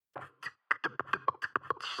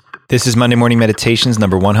This is Monday Morning Meditations,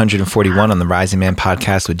 number 141 on the Rising Man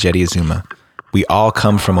podcast with Jeddy Azuma. We all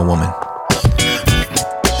come from a woman.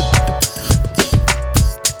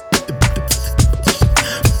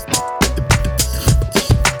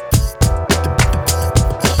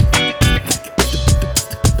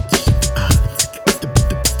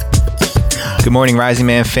 Good morning, Rising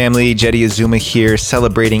Man family. Jeddy Azuma here,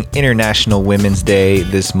 celebrating International Women's Day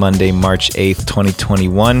this Monday, March 8th,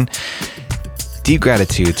 2021. Deep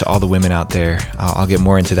gratitude to all the women out there. I'll get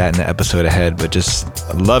more into that in the episode ahead, but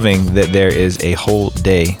just loving that there is a whole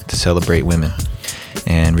day to celebrate women,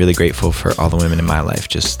 and really grateful for all the women in my life.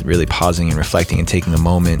 Just really pausing and reflecting and taking a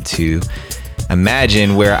moment to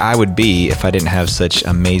imagine where I would be if I didn't have such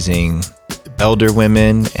amazing elder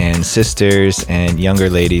women and sisters and younger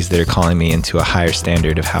ladies that are calling me into a higher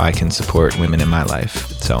standard of how I can support women in my life.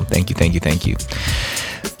 So thank you.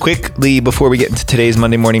 Quickly, before we get into today's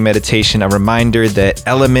Monday morning meditation, a reminder that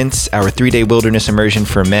Elements, our 3-day wilderness immersion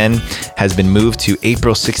for men, has been moved to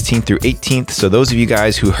April 16th through 18th. So those of you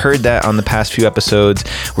guys who heard that on the past few episodes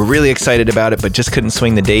were really excited about it, but just couldn't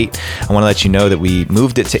swing the date. I want to let you know that we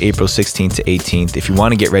moved it to April 16th to 18th. If you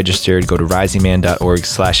want to get registered, go to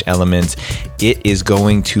risingman.org/elements. It is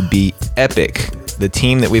going to be epic. The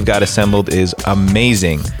team that we've got assembled is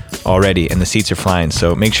amazing already, and the seats are flying.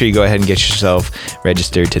 So make sure you go ahead and get yourself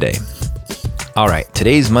registered today. All right,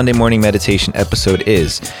 today's Monday morning meditation episode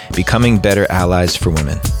is Becoming Better Allies for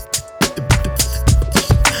Women.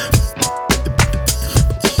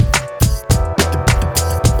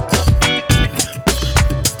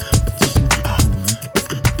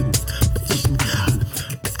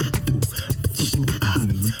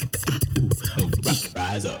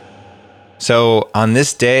 So on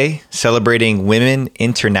this day, celebrating women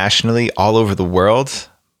internationally all over the world,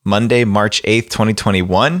 Monday, March 8th,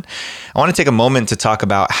 2021, I want to take a moment to talk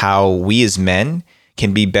about how we as men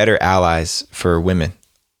can be better allies for women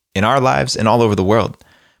in our lives and all over the world.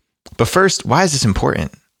 But first, why is this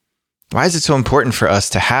important? Why is it so important for us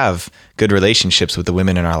to have good relationships with the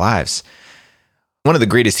women in our lives? One of the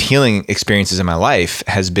greatest healing experiences in my life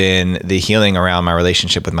has been the healing around my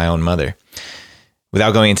relationship with my own mother.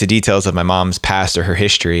 Without going into details of my mom's past or her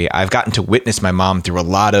history, I've gotten to witness my mom through a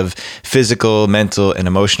lot of physical, mental, and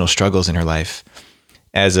emotional struggles in her life.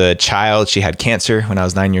 As a child, she had cancer when I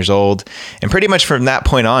was 9 years old. And pretty much from that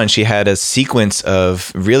point on, she had a sequence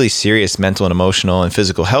of really serious mental and emotional and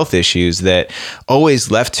physical health issues that always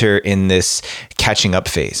left her in this catching up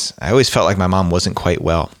phase. I always felt like my mom wasn't quite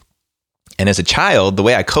well. And as a child, the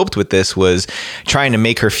way I coped with this was trying to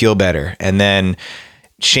make her feel better, and then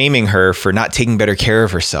shaming her for not taking better care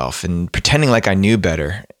of herself and pretending like I knew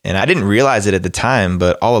better. And I didn't realize it at the time,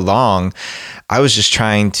 but all along, I was just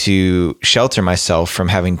trying to shelter myself from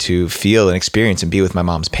having to feel and experience and be with my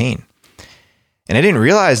mom's pain. And I didn't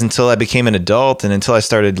realize until I became an adult and until I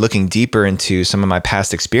started looking deeper into some of my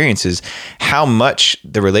past experiences, how much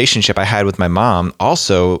the relationship I had with my mom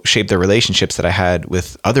also shaped the relationships that I had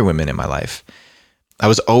with other women in my life. I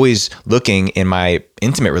was always looking in my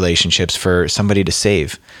intimate relationships for somebody to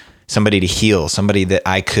save, somebody to heal, somebody that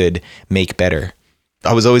I could make better.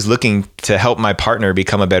 I was always looking to help my partner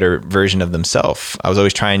become a better version of themselves. I was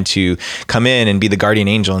always trying to come in and be the guardian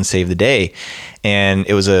angel and save the day. And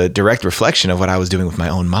it was a direct reflection of what I was doing with my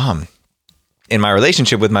own mom. In my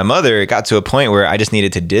relationship with my mother, it got to a point where I just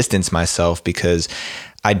needed to distance myself because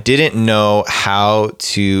I didn't know how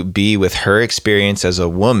to be with her experience as a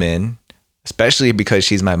woman, especially because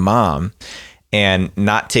she's my mom, and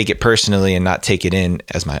not take it personally and not take it in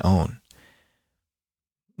as my own.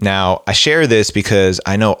 Now, I share this because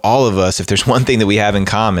I know all of us, if there's one thing that we have in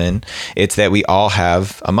common, it's that we all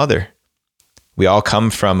have a mother. We all come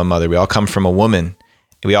from a mother. We all come from a woman.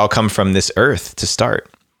 We all come from this earth to start.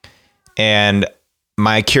 And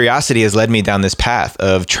my curiosity has led me down this path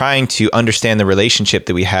of trying to understand the relationship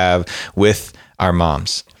that we have with our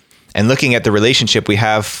moms, and looking at the relationship we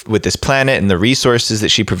have with this planet and the resources that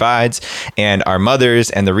she provides, and our mothers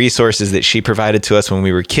and the resources that she provided to us when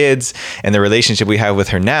we were kids, and the relationship we have with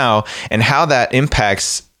her now, and how that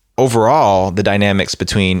impacts overall the dynamics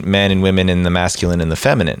between men and women and the masculine and the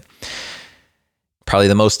feminine. Probably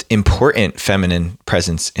the most important feminine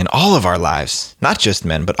presence in all of our lives, not just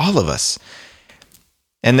men, but all of us.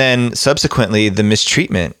 And then subsequently, the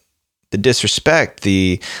mistreatment, the disrespect,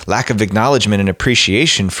 the lack of acknowledgement and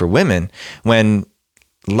appreciation for women when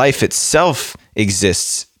life itself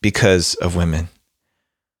exists because of women.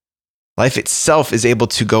 Life itself is able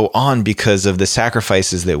to go on because of the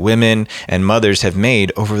sacrifices that women and mothers have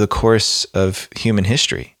made over the course of human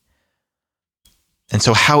history. And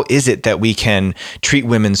so how is it that we can treat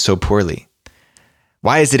women so poorly?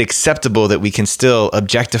 Why is it acceptable that we can still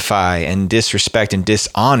objectify and disrespect and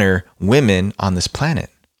dishonor women on this planet?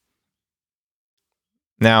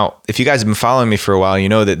 Now, if you guys have been following me for a while, you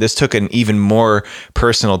know that this took an even more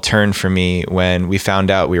personal turn for me when we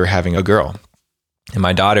found out we were having a girl. And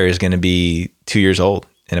my daughter is going to be 2 years old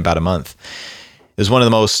in about a month. It was one of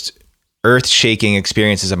the most earth-shaking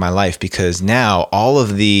experiences of my life, because now all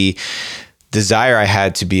of the desire I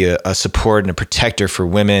had to be a support and a protector for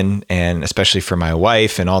women, and especially for my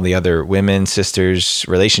wife and all the other women, sisters,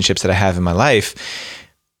 relationships that I have in my life,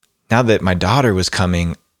 now that my daughter was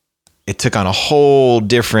coming, it took on a whole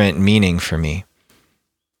different meaning for me.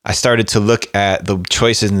 I started to look at the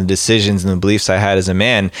choices and the decisions and the beliefs I had as a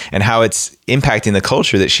man and how it's impacting the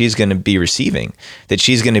culture that she's going to be receiving, that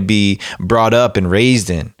she's going to be brought up and raised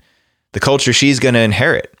in, the culture she's going to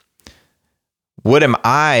inherit. What am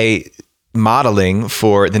I modeling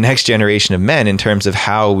for the next generation of men in terms of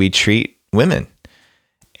how we treat women?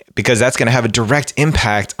 Because that's going to have a direct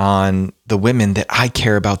impact on the women that I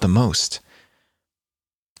care about the most.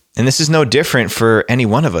 And this is no different for any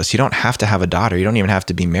one of us. You don't have to have a daughter. You don't even have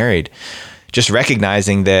to be married. Just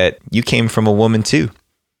recognizing that you came from a woman too.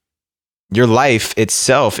 Your life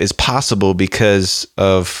itself is possible because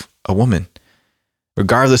of a woman,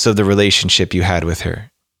 regardless of the relationship you had with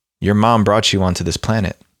her. Your mom brought you onto this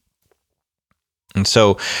planet. And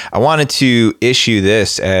so I wanted to issue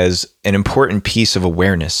this as an important piece of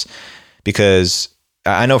awareness, because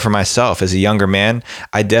I know for myself as a younger man,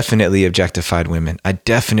 I definitely objectified women. I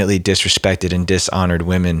definitely disrespected and dishonored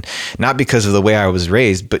women, not because of the way I was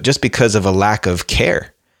raised, but just because of a lack of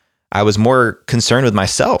care. I was more concerned with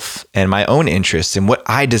myself and my own interests and what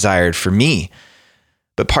I desired for me.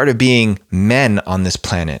 But part of being men on this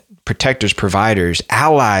planet, protectors, providers,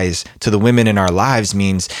 allies to the women in our lives,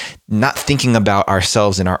 means not thinking about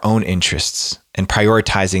ourselves and our own interests and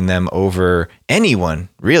prioritizing them over anyone,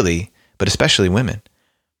 really, but especially women.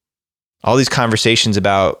 All these conversations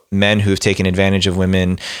about men who've taken advantage of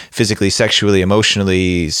women physically, sexually,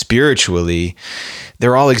 emotionally, spiritually,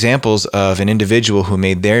 they're all examples of an individual who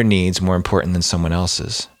made their needs more important than someone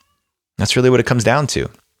else's. That's really what it comes down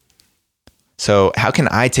to. So how can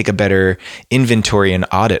I take a better inventory and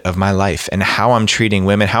audit of my life and how I'm treating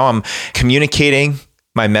women, how I'm communicating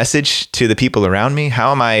my message to the people around me?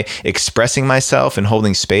 How am I expressing myself and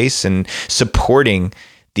holding space and supporting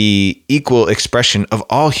the equal expression of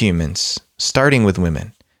all humans, starting with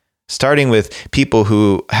women, starting with people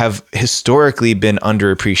who have historically been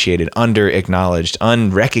underappreciated, under-acknowledged,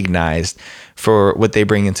 unrecognized for what they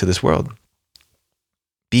bring into this world?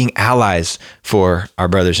 Being allies for our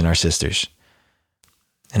brothers and our sisters.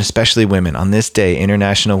 And especially women on this day,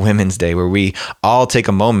 International Women's Day, where we all take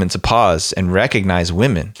a moment to pause and recognize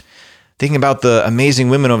women. Thinking about the amazing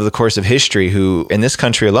women over the course of history who, in this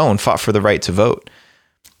country alone, fought for the right to vote,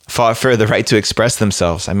 fought for the right to express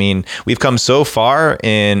themselves. I mean, we've come so far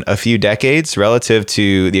in a few decades relative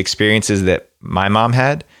to the experiences that my mom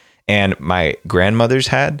had and my grandmothers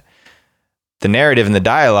had. The narrative and the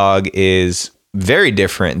dialogue is very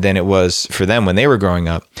different than it was for them when they were growing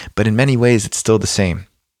up, but in many ways, it's still the same.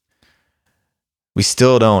 We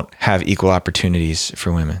still don't have equal opportunities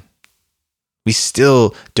for women. We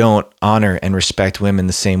still don't honor and respect women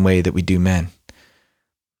the same way that we do men.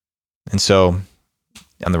 And so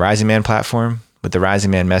on the Rising Man platform, with the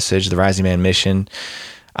Rising Man message, the Rising Man mission,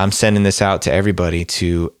 I'm sending this out to everybody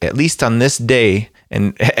to, at least on this day,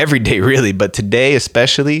 and every day really, but today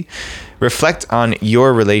especially, reflect on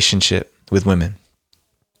your relationship with women.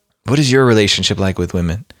 What is your relationship like with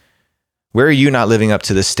women? Where are you not living up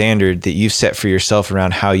to the standard that you've set for yourself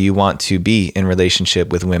around how you want to be in relationship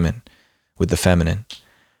with women, with the feminine?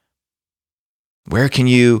 Where can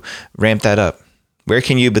you ramp that up? Where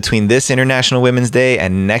can you, between this International Women's Day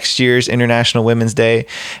and next year's International Women's Day,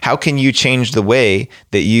 how can you change the way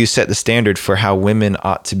that you set the standard for how women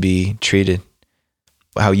ought to be treated?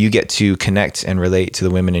 How you get to connect and relate to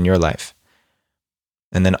the women in your life?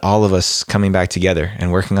 And then all of us coming back together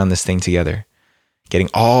and working on this thing together. Getting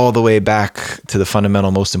all the way back to the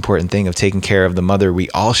fundamental, most important thing of taking care of the mother we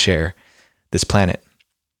all share, this planet.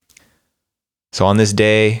 So on this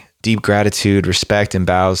day, deep gratitude, respect, and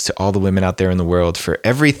bows to all the women out there in the world for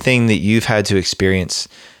everything that you've had to experience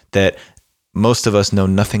that most of us know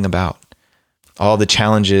nothing about. All the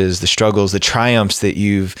challenges, the struggles, the triumphs that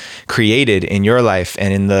you've created in your life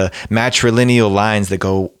and in the matrilineal lines that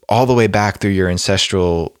go all the way back through your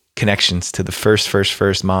ancestral connections to the first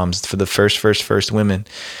moms, for the first women.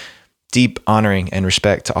 Deep honoring and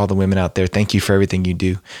respect to all the women out there. Thank you for everything you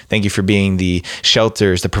do. Thank you for being the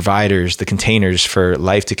shelters, the providers, the containers for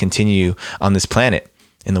life to continue on this planet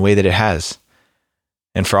in the way that it has.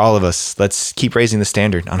 And for all of us, let's keep raising the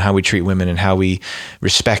standard on how we treat women and how we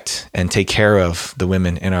respect and take care of the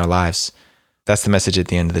women in our lives. That's the message at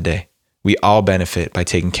the end of the day. We all benefit by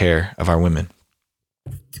taking care of our women.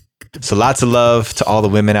 So lots of love to all the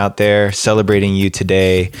women out there celebrating you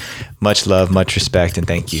today. Much love, much respect, and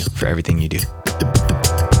thank you for everything you do.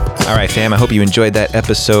 All right, fam, I hope you enjoyed that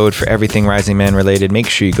episode. For everything Rising Man related, make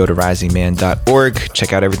sure you go to risingman.org.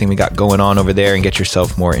 Check out everything we got going on over there and get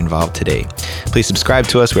yourself more involved today. Please subscribe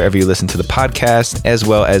to us wherever you listen to the podcast, as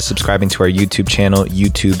well as subscribing to our YouTube channel,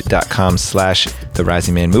 youtube.com/The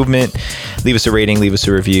Rising Man Movement. Leave us a rating, leave us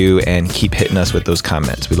a review, and keep hitting us with those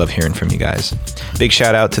comments. We love hearing from you guys. Big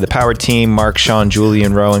shout out to the Power Team, Mark, Sean,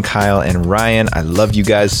 Julian, Rowan, Kyle, and Ryan. I love you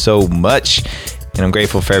guys so much. And I'm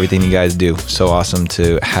grateful for everything you guys do. So awesome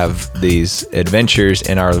to have these adventures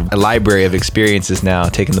in our library of experiences now,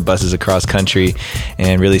 taking the buses across country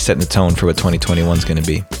and really setting the tone for what 2021 is going to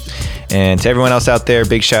be. And to everyone else out there,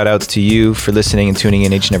 big shout outs to you for listening and tuning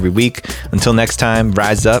in each and every week. Until next time,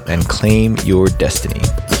 rise up and claim your destiny.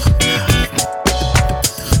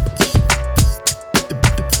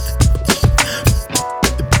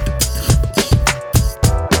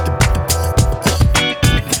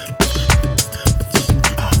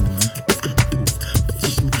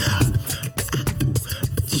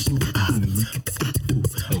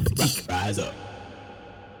 Rise up.